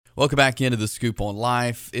Welcome back into the Scoop on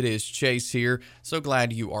Life. It is Chase here. So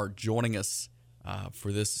glad you are joining us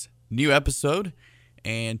for this new episode.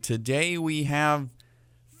 And today we have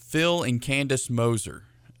Phil and Candace Moser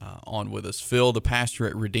on with us. Phil, the pastor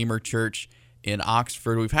at Redeemer Church in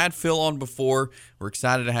Oxford. We've had Phil on before. We're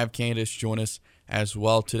excited to have Candace join us as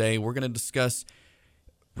well today. We're going to discuss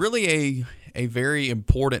really a very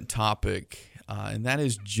important topic, and that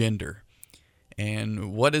is gender.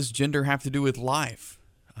 And what does gender have to do with life?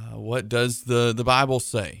 What does the Bible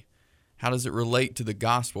say? How does it relate to the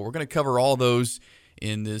gospel? We're going to cover all those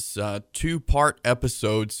in this two-part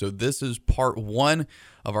episode. So this is part one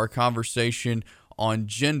of our conversation on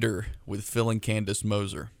gender with Phil and Candace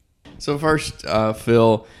Moser. So first,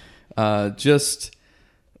 Phil, just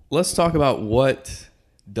let's talk about what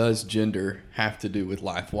does gender have to do with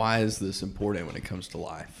life? Why is this important when it comes to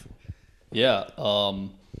life? Yeah,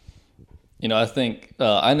 I think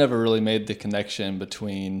I never really made the connection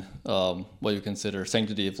between what you consider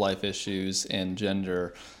sanctity of life issues and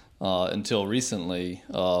gender until recently.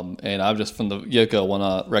 And I just from the get-go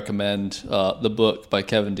want to recommend the book by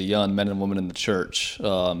Kevin DeYoung, Men and Women in the Church.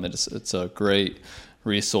 It's a great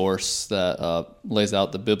resource that lays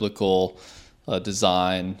out the biblical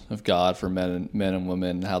design of God for men and women,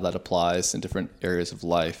 and how that applies in different areas of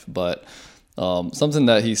life. But something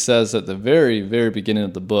that he says at the very, very beginning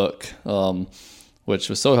of the book, which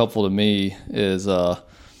was so helpful to me, is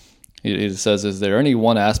he says, "Is there any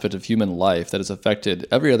one aspect of human life that has affected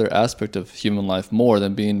every other aspect of human life more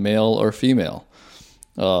than being male or female?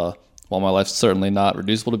 While my life's certainly not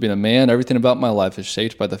reducible to being a man, everything about my life is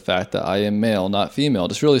shaped by the fact that I am male, not female." It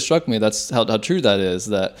just really struck me that's how true that is,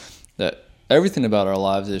 that everything about our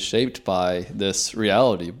lives is shaped by this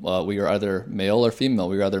reality. We are either male or female.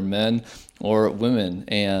 We are either men or women,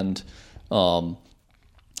 and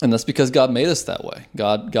that's because God made us that way.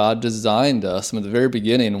 God designed us from the very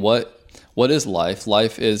beginning. What is life?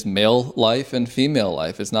 Life is male life and female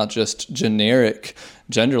life. It's not just generic,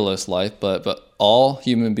 genderless life, but all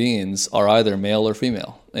human beings are either male or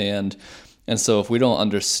female. And so if we don't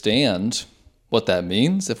understand what that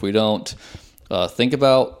means, if we don't think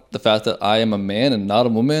about the fact that I am a man and not a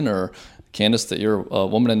woman, or Candace, that you're a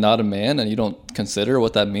woman and not a man, and you don't consider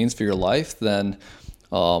what that means for your life, then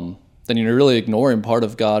you're really ignoring part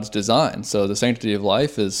of God's design. So the sanctity of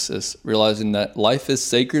life is realizing that life is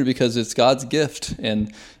sacred because it's God's gift,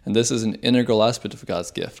 and this is an integral aspect of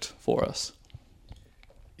God's gift for us.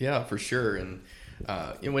 Yeah, for sure. And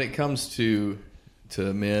when it comes to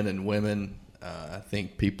men and women, I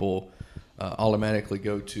think people automatically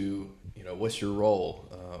go to, what's your role,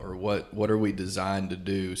 or what are we designed to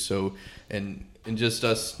do? So, and just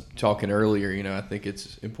us talking earlier, I think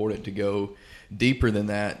it's important to go deeper than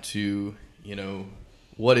that to,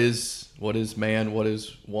 what is man, what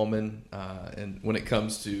is woman, and when it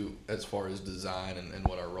comes to as far as design and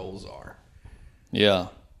what our roles are. Yeah,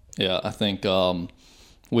 I think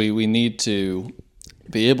we need to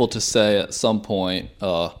be able to say at some point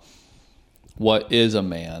what is a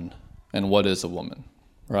man and what is a woman,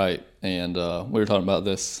 right? And we were talking about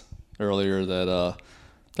this earlier, that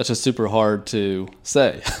that's just super hard to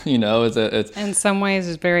say. It's in some ways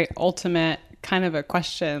it's very ultimate kind of a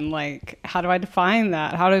question, like, how do I define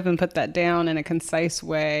that? How do I even put that down in a concise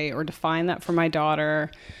way, or define that for my daughter,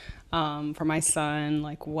 for my son?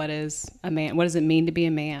 Like, what is a man? What does it mean to be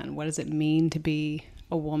a man? What does it mean to be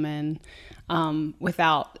a woman,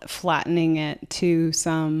 without flattening it to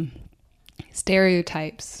some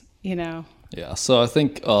stereotypes, Yeah. So I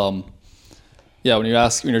think, when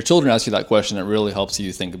your children ask you that question, it really helps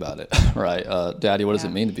you think about it, right? Daddy, what does it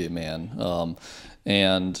mean to be a man?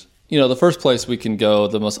 And the first place we can go,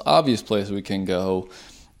 the most obvious place we can go,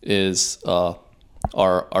 is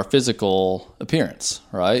our physical appearance,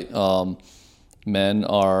 right? Men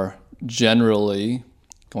are generally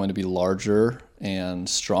going to be larger and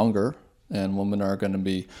stronger, and women are going to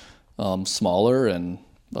be smaller. And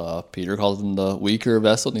Peter calls them the weaker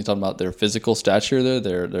vessel. And he's talking about their physical stature.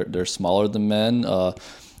 They're smaller than men.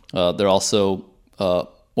 They're also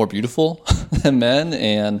more beautiful than men,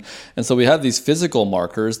 and so we have these physical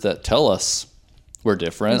markers that tell us we're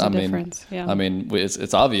different. There's a difference, yeah.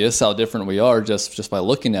 It's obvious how different we are just by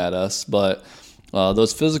looking at us, but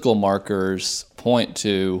those physical markers point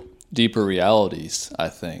to deeper realities, I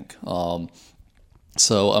think.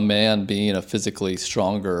 So a man being a physically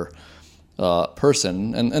stronger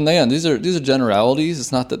person, and again, these are generalities.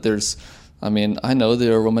 It's not that there's, I know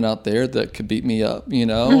there are women out there that could beat me up,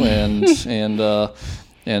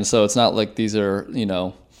 and so it's not like these are,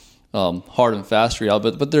 hard and fast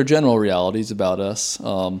reality, but they're general realities about us.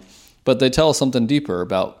 But they tell us something deeper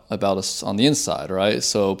about us on the inside, right?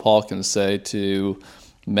 So Paul can say to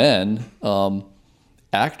men,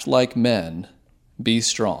 act like men, be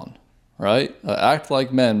strong, right? Act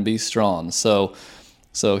like men, be strong. So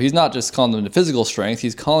he's not just calling them to physical strength,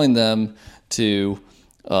 he's calling them to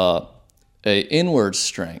a inward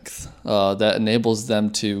strength that enables them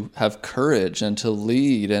to have courage and to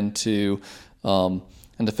lead and to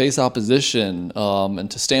face opposition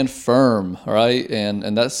and to stand firm, right?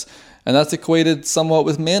 And that's equated somewhat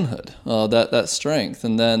with manhood, that strength.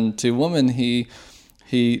 And then to women, he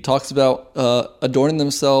talks about adorning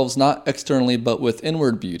themselves not externally but with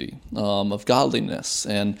inward beauty, of godliness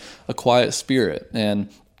and a quiet spirit, and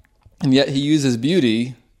yet he uses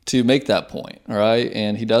beauty to make that point, right?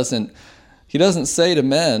 And he doesn't say to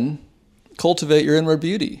men, cultivate your inward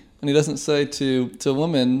beauty, and he doesn't say to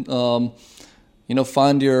women,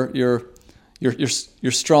 find your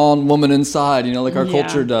strong woman inside, like our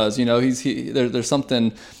culture does. There's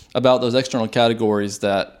something about those external categories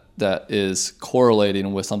that is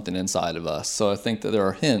correlating with something inside of us. So I think that there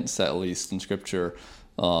are hints, at least in Scripture,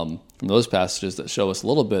 from those passages that show us a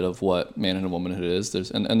little bit of what manhood and womanhood is.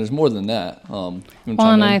 There's more than that.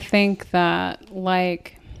 I think that,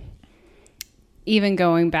 even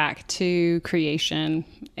going back to creation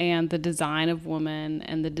and the design of woman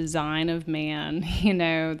and the design of man,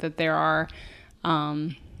 that there are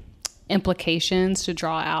implications to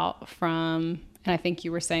draw out from, and I think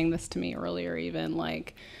you were saying this to me earlier, even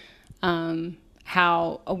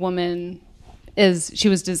how a woman she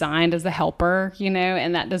was designed as a helper,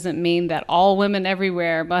 and that doesn't mean that all women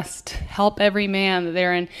everywhere must help every man that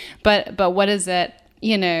they're in, but what is it,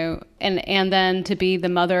 and then to be the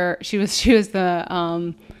mother, she was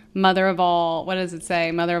the mother of all, what does it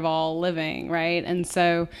say? Mother of all living, right? And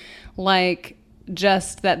so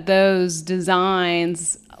just that those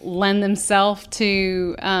designs lend themselves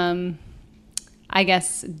to, I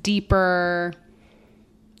guess, deeper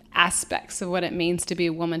aspects of what it means to be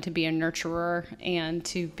a woman, to be a nurturer, and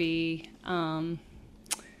to be, so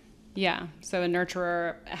a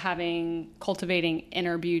nurturer cultivating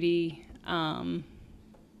inner beauty.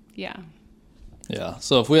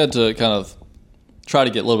 So if we had to kind of try to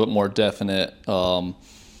get a little bit more definite, the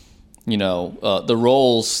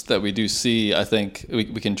roles that we do see, I think we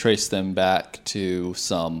can trace them back to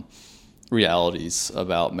some realities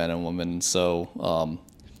about men and women. So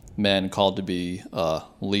men called to be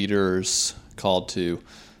leaders, called to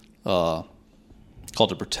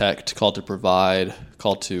protect, called to provide,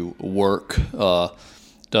 called to work,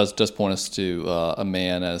 does point us to a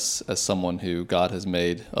man as someone who God has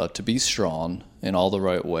made to be strong in all the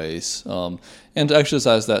right ways, and to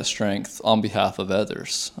exercise that strength on behalf of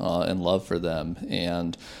others and love for them,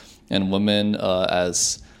 and women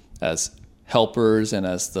as helpers and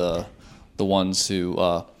as the ones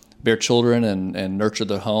who bear children and nurture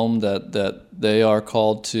the home, that they are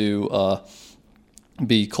called to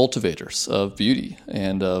be cultivators of beauty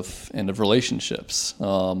and of relationships.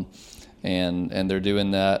 And they're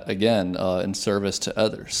doing that, again, in service to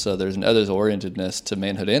others. So there's an others-orientedness to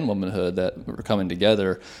manhood and womanhood, that we're coming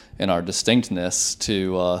together in our distinctness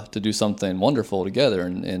to do something wonderful together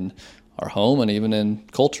in our home and even in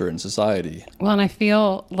culture and society. Well, and I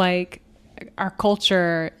feel like our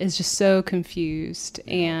culture is just so confused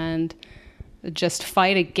and just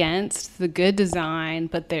fight against the good design,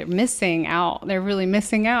 but they're missing out. They're really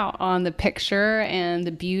missing out on the picture and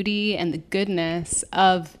the beauty and the goodness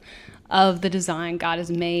of the design God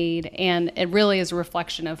has made. And it really is a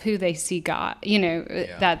reflection of who they see God,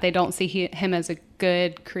 that they don't see him as a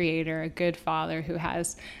good creator, a good father who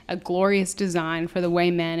has a glorious design for the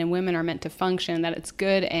way men and women are meant to function, that it's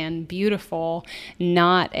good and beautiful,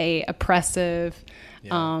 not a oppressive,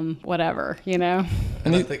 whatever, And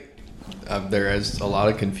I think there is a lot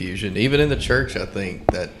of confusion, even in the church. I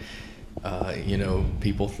think that,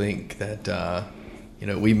 people think that,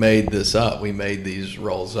 we made this up, we made these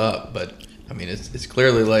roles up, but I mean, it's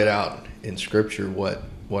clearly laid out in Scripture what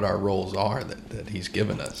our roles are that He's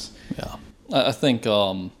given us. Yeah, I think,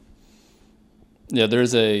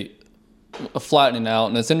 there's a flattening out,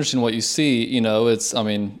 and it's interesting what you see.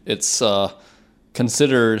 It's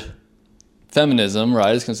considered feminism,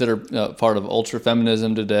 right? It's considered part of ultra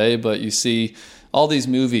feminism today, but you see all these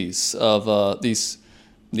movies of these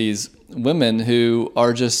women who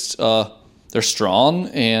are just they're strong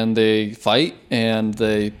and they fight and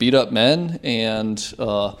they beat up men and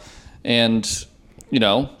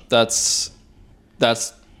that's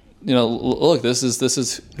look, this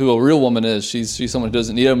is who a real woman is. She's someone who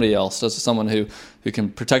doesn't need anybody else. This is someone who can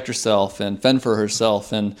protect herself and fend for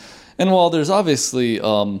herself. And while there's obviously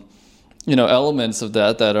elements of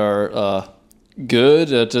that are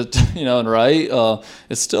good and right,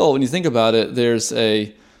 it's still, when you think about it, there's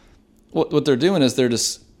a what they're doing is they're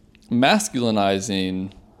just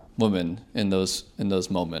masculinizing women in those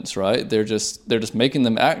moments, right? They're just making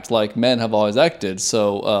them act like men have always acted.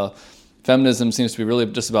 So feminism seems to be really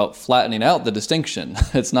just about flattening out the distinction.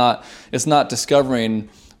 It's not discovering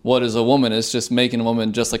what is a woman. It's just making a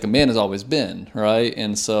woman just like a man has always been, right?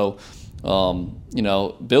 And so,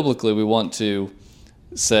 biblically, we want to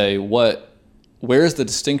say where's the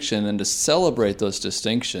distinction, and to celebrate those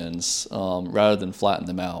distinctions rather than flatten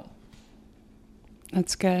them out.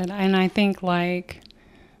 That's good. And I think more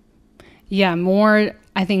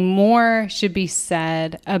should be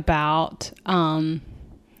said about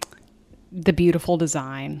the beautiful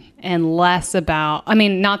design, and less about,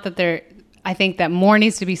 I think that more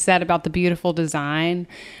needs to be said about the beautiful design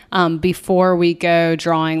before we go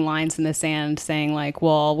drawing lines in the sand saying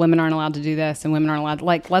well, women aren't allowed to do this and women aren't allowed to,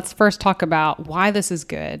 let's first talk about why this is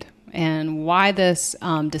good and why this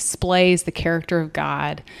displays the character of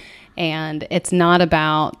God. And it's not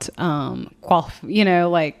about,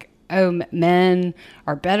 men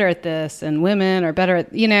are better at this and women are better at,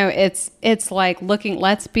 it's like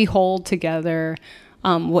let's behold together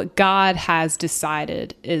what God has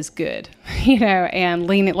decided is good, and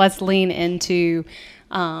let's lean into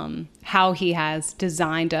how he has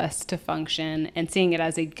designed us to function, and seeing it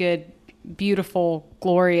as a good, beautiful,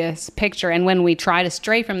 glorious picture. And when we try to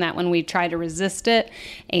stray from that, when we try to resist it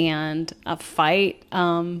and fight,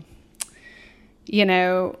 and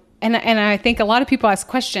I think a lot of people ask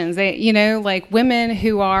questions, women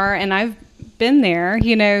who are, and I've been there,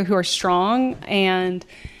 who are strong and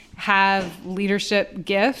have leadership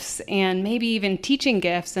gifts and maybe even teaching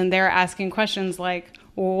gifts, and they're asking questions like,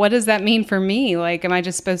 well, what does that mean for me? Am I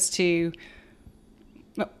just supposed to,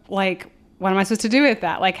 what am I supposed to do with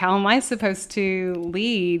that? How am I supposed to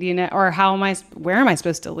lead, or where am I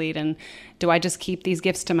supposed to lead? And do I just keep these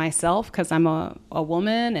gifts to myself because I'm a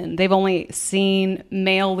woman and they've only seen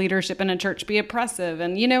male leadership in a church be oppressive?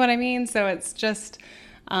 And you know what I mean? So it's just,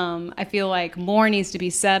 I feel like more needs to be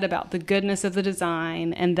said about the goodness of the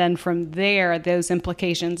design. And then from there, those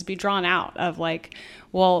implications be drawn out of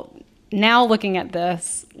well, now looking at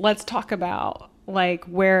this, let's talk about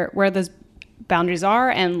where those boundaries are,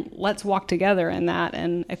 and let's walk together in that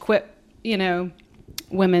and equip,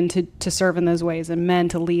 women to serve in those ways and men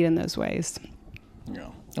to lead in those ways. Yeah.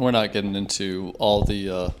 And we're not getting into all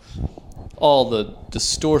the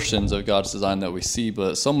distortions of God's design that we see,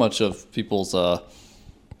 but so much of people's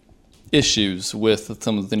issues with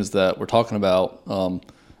some of the things that we're talking about,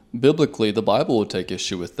 biblically, the Bible would take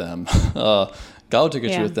issue with them. God would take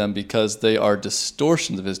issue with them because they are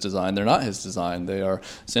distortions of his design. They're not his design. They are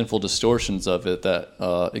sinful distortions of it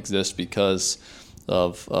that exist because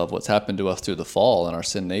of what's happened to us through the fall and our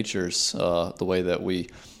sin natures, the way that we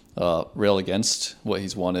rail against what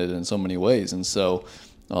he's wanted in so many ways. And so,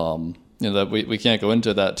 that we can't go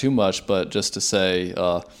into that too much, but just to say,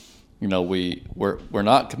 we're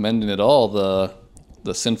not commending at all the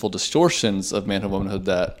sinful distortions of manhood, womanhood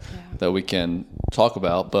that we can talk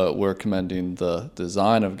about, but we're commending the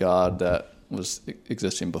design of God that was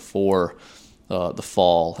existing before the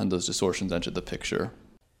fall and those distortions entered the picture.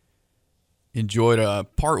 Enjoyed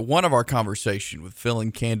part one of our conversation with Phil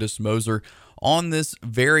and Candace Moser on this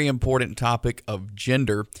very important topic of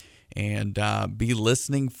gender, and be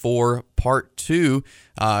listening for part two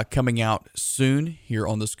coming out soon here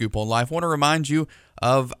on The Scoop on Life. I want to remind you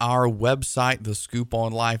of our website,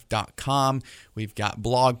 thescooponlife.com. We've got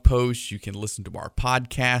blog posts. You can listen to our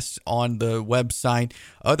podcasts on the website,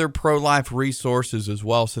 other pro-life resources as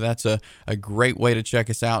well. So that's a great way to check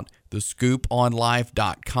us out,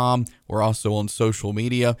 thescooponlife.com. We're also on social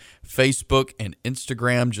media, Facebook and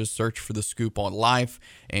Instagram. Just search for The Scoop on Life,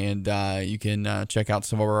 and you can check out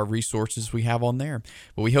some of our resources we have on there.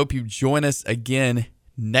 But we hope you join us again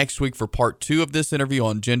next week for part two of this interview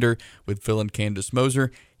on gender with Phil and Candace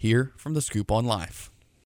Moser here from The Scoop on Life.